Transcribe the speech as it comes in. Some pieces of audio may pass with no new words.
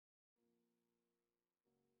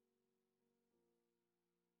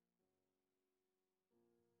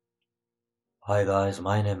Hi guys,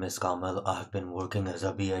 my name is Kamal. I have been working as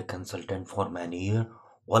a BI consultant for many years.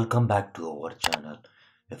 Welcome back to our channel.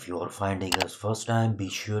 If you are finding us first time, be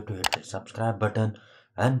sure to hit the subscribe button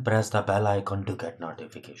and press the bell icon to get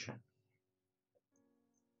notification.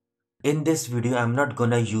 In this video, I'm not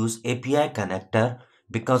gonna use API connector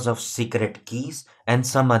because of secret keys and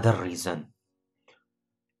some other reason.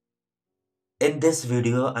 In this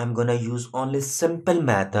video, I'm gonna use only simple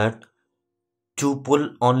method to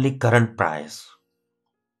pull only current price.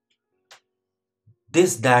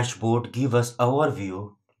 This dashboard gives us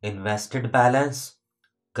overview, invested balance,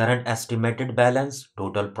 current estimated balance,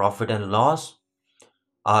 total profit and loss,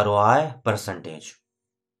 ROI percentage.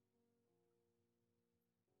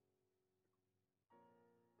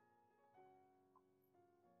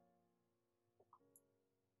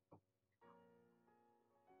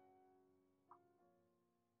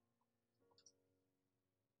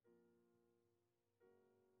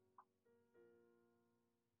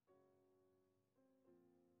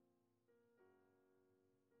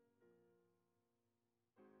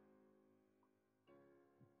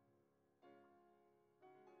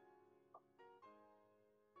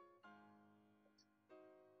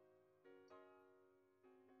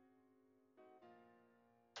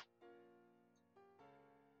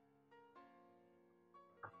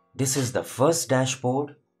 This is the first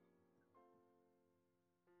dashboard,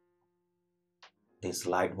 this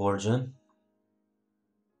light version.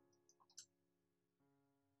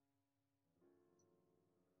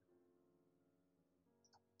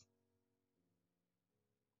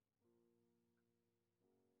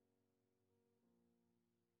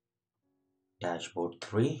 Dashboard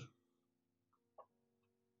 3.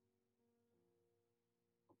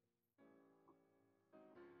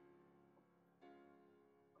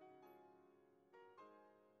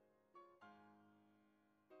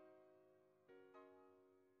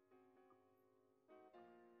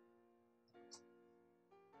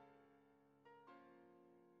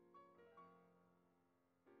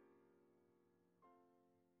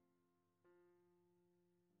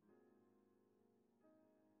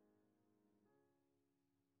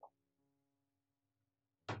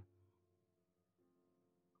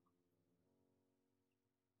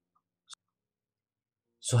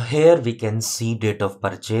 So here we can see date of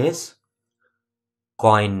purchase,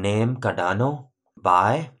 coin name Cardano,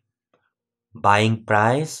 buy, buying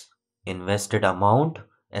price, invested amount,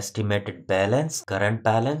 estimated balance, current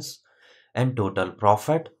balance, and total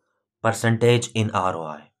profit, percentage in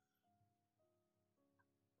ROI.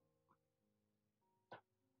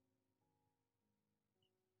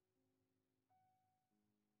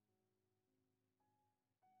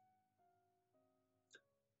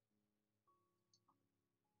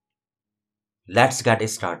 Let's get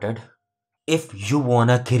started. If you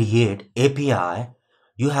wanna create API,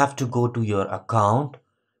 you have to go to your account,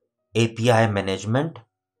 API management,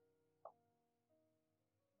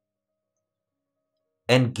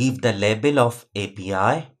 and give the label of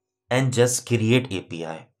API and just create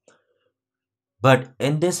API. But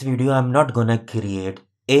in this video, I'm not gonna create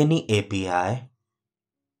any API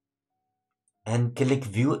and click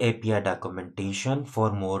view API documentation for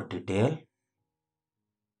more detail.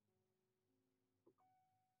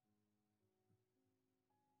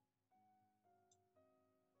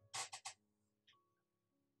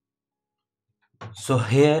 So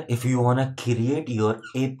here, if you wanna create your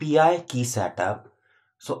API key setup,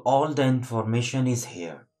 so all the information is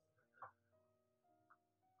here.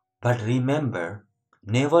 But remember,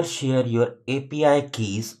 never share your API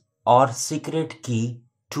keys or secret key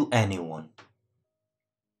to anyone.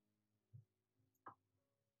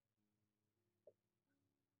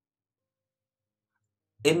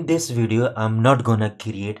 In this video, I'm not gonna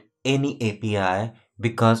create any API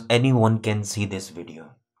because anyone can see this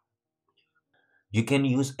video. You can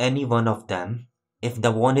use any one of them. If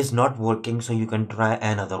the one is not working, so you can try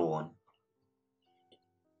another one.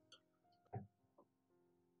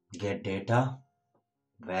 Get data,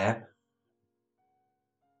 web.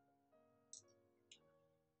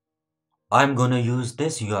 I'm gonna use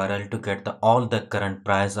this URL to get all the current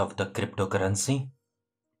price of the cryptocurrency.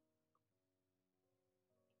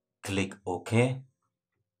 Click OK.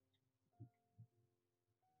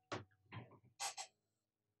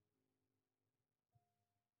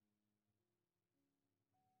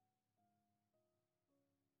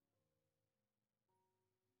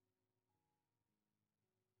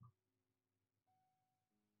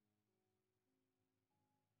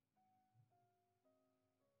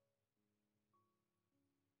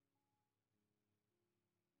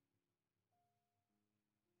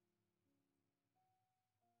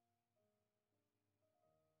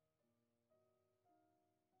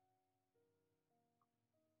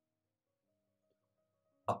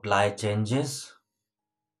 apply changes.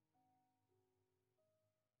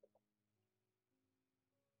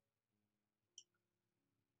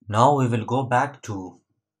 Now we will go back to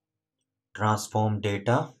transform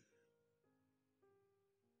data.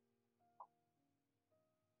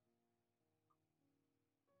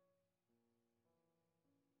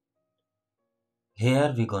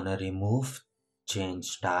 Here we're gonna remove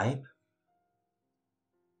change type.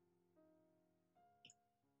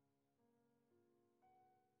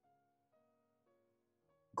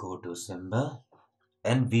 Go to symbol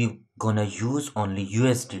and we're gonna use only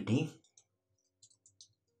USDT.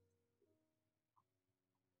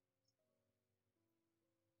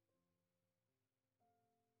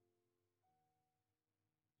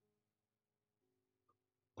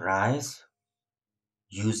 Price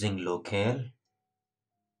using locale.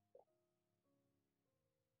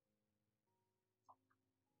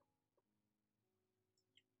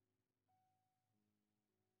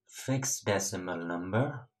 Fixed decimal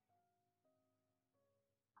number.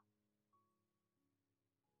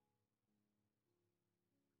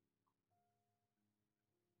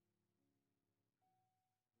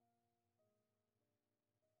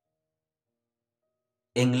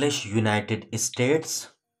 English United States.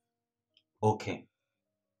 Okay.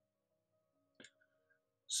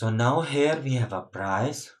 So now here we have a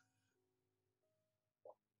price.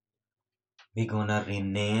 We're gonna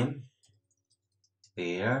rename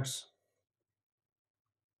pairs,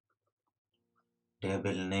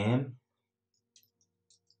 table name,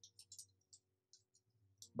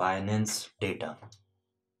 Binance data.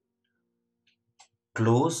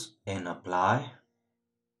 Close and apply.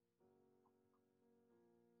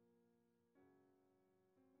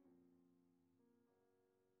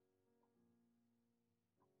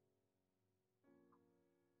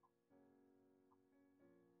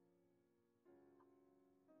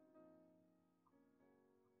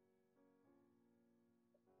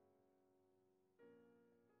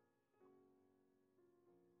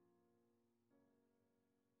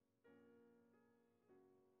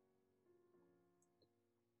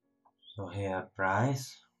 So here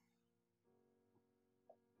price,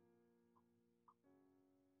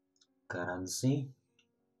 currency,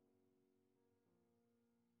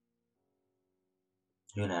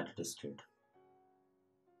 United States.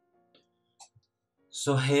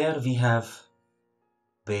 So here we have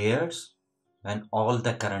pairs and all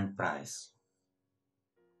the current price.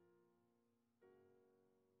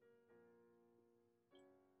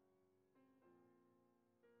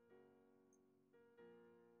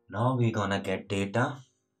 Now we're gonna get data.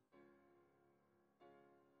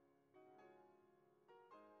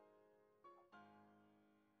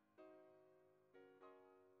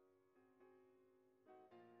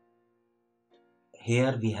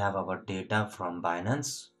 Here we have our data from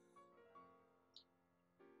Binance.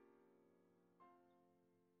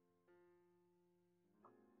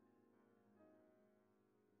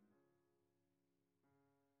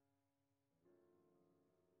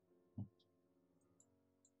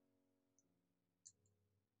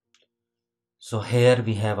 So here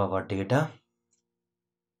we have our data.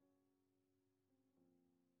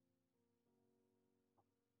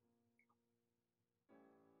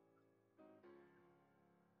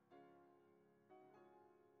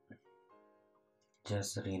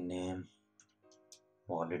 Just rename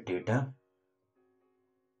wallet data.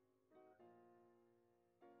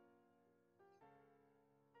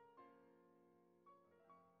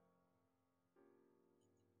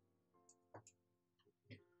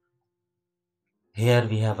 Here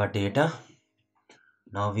we have our data.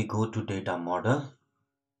 Now we go to data model,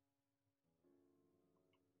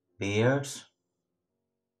 pairs,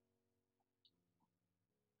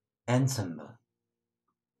 and symbol.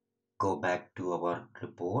 Go back to our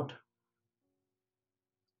report.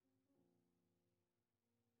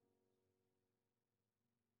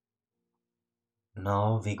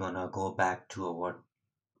 Now we're gonna go back to our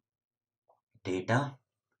data.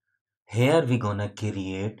 Here we're gonna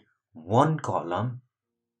create one column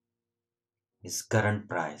is current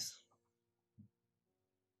price.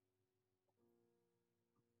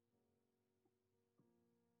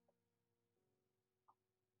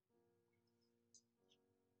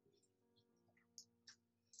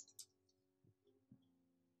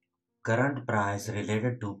 Current price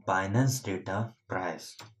related to Binance data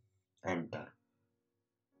price. Enter.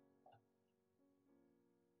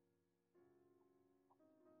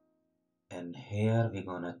 And here we're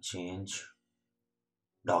gonna change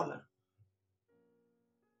dollar.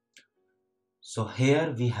 So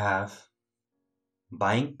here we have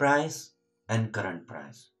buying price and current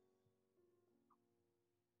price.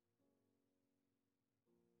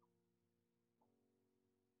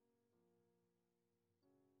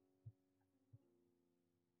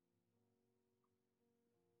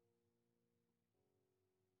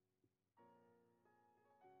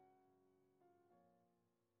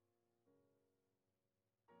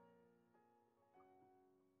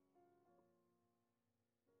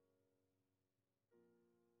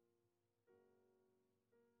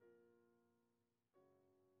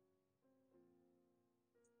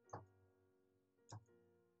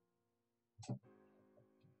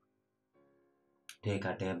 Take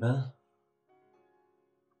a table,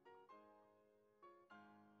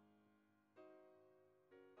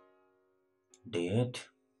 date,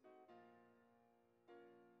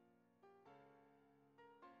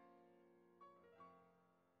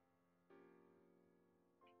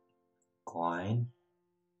 coin,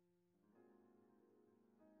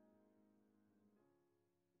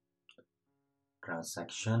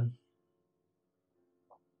 transaction,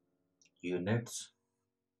 units,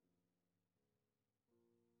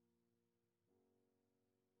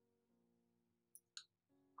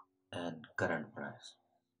 and current price.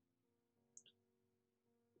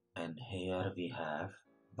 And here we have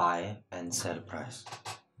buy and sell price.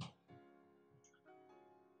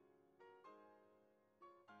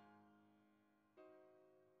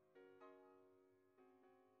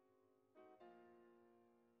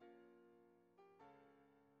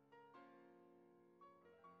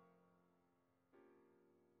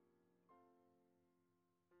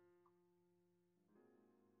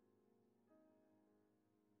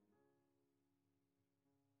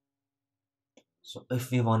 So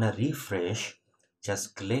if we want to refresh,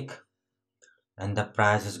 just click and the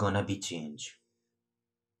price is gonna be changed.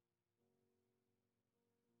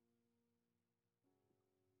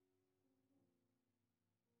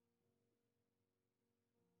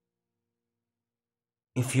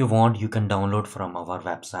 If you want, you can download from our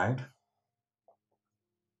website.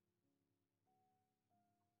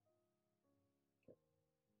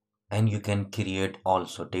 And you can create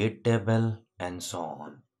also date table and so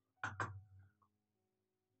on.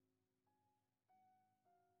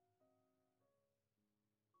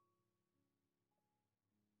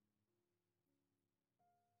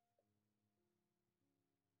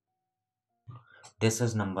 This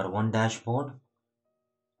is number one dashboard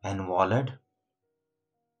and wallet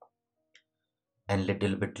and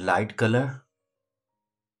little bit light color,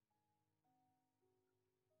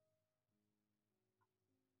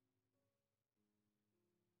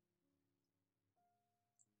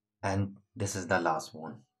 and this is the last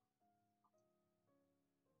one.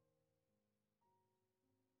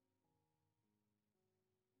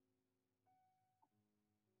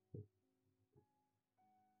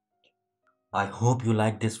 I hope you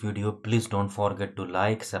like this video. Please don't forget to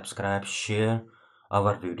like, subscribe, share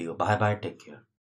our video. Bye bye, take care.